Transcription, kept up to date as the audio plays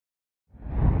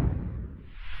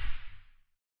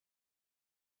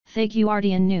The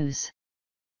Guardian News.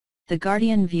 The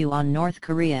Guardian view on North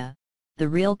Korea, the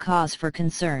real cause for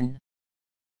concern.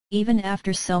 Even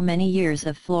after so many years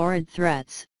of florid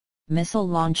threats, missile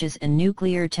launches and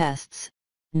nuclear tests,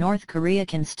 North Korea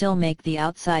can still make the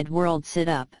outside world sit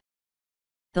up.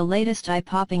 The latest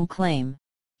eye-popping claim,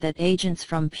 that agents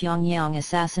from Pyongyang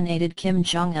assassinated Kim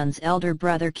Jong-un's elder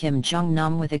brother Kim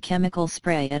Jong-nam with a chemical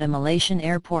spray at a Malaysian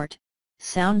airport,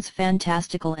 sounds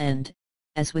fantastical and,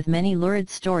 as with many lurid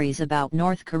stories about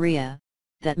North Korea,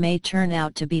 that may turn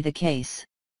out to be the case.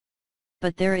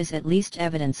 But there is at least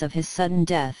evidence of his sudden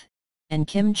death, and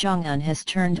Kim Jong-un has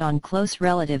turned on close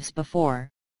relatives before,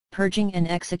 purging and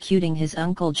executing his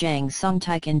uncle Jang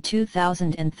Song-taek in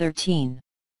 2013.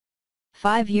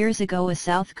 5 years ago a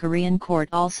South Korean court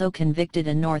also convicted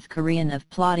a North Korean of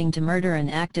plotting to murder an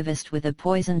activist with a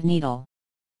poisoned needle.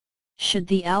 Should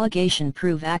the allegation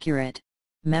prove accurate,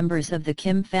 members of the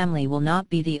Kim family will not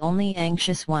be the only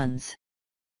anxious ones.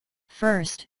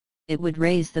 First, it would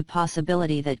raise the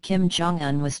possibility that Kim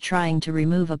Jong-un was trying to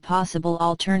remove a possible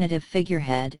alternative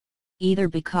figurehead, either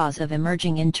because of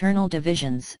emerging internal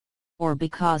divisions, or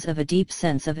because of a deep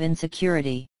sense of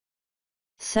insecurity.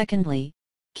 Secondly,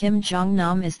 Kim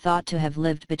Jong-nam is thought to have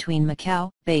lived between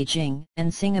Macau, Beijing,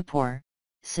 and Singapore,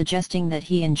 suggesting that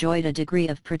he enjoyed a degree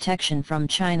of protection from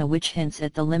China which hints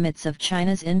at the limits of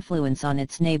China's influence on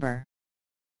its neighbor.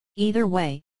 Either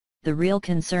way, the real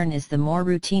concern is the more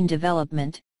routine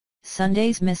development,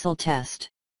 Sunday's missile test.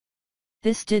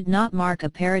 This did not mark a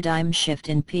paradigm shift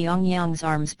in Pyongyang's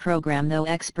arms program, though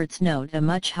experts note a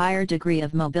much higher degree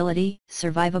of mobility,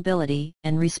 survivability,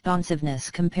 and responsiveness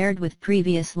compared with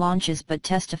previous launches, but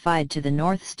testified to the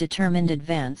North's determined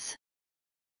advance.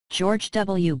 George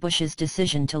W. Bush's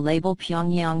decision to label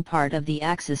Pyongyang part of the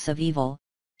axis of evil,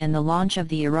 and the launch of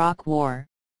the Iraq War,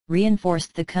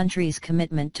 reinforced the country's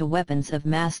commitment to weapons of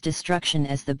mass destruction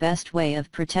as the best way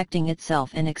of protecting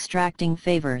itself and extracting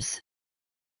favors.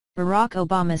 Barack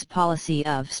Obama's policy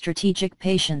of strategic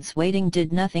patience waiting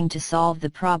did nothing to solve the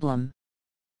problem.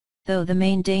 Though the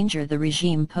main danger the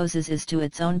regime poses is to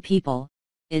its own people,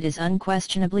 it is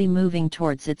unquestionably moving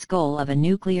towards its goal of a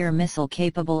nuclear missile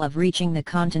capable of reaching the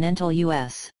continental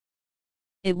U.S.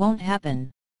 It won't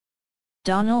happen.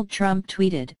 Donald Trump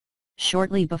tweeted,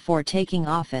 shortly before taking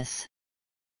office.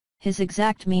 His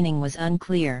exact meaning was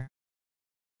unclear.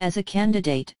 As a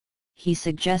candidate, he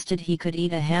suggested he could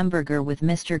eat a hamburger with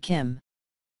Mr. Kim.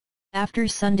 After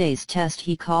Sunday's test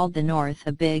he called the North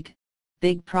a big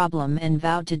problem and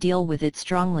vowed to deal with it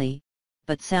strongly,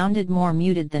 but sounded more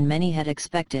muted than many had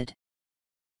expected.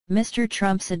 Mr.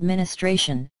 Trump's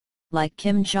administration, like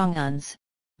Kim Jong-un's,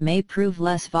 may prove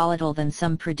less volatile than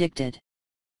some predicted.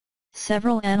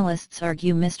 Several analysts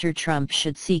argue Mr. Trump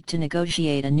should seek to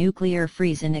negotiate a nuclear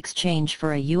freeze in exchange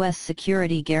for a U.S.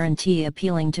 security guarantee,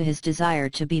 appealing to his desire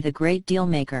to be the great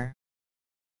dealmaker.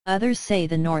 Others say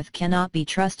the North cannot be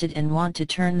trusted and want to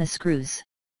turn the screws.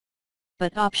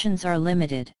 But options are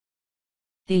limited.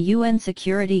 The UN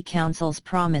Security Council's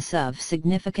promise of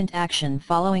significant action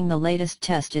following the latest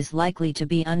test is likely to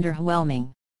be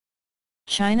underwhelming.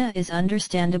 China is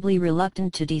understandably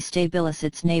reluctant to destabilize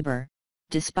its neighbor,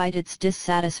 despite its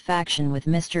dissatisfaction with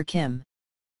Mr. Kim.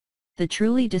 The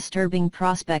truly disturbing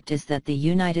prospect is that the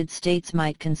United States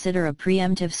might consider a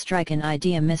preemptive strike, an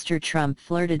idea Mr. Trump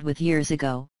flirted with years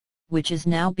ago, which is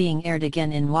now being aired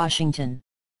again in Washington.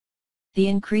 The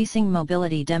increasing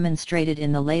mobility demonstrated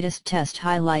in the latest test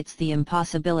highlights the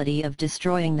impossibility of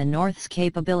destroying the North's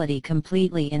capability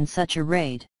completely in such a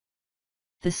raid.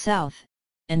 The South,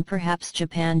 and perhaps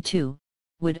Japan too,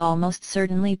 would almost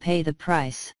certainly pay the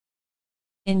price.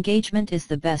 Engagement is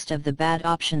the best of the bad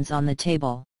options on the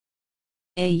table.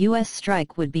 A U.S.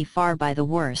 strike would be far by the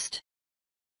worst.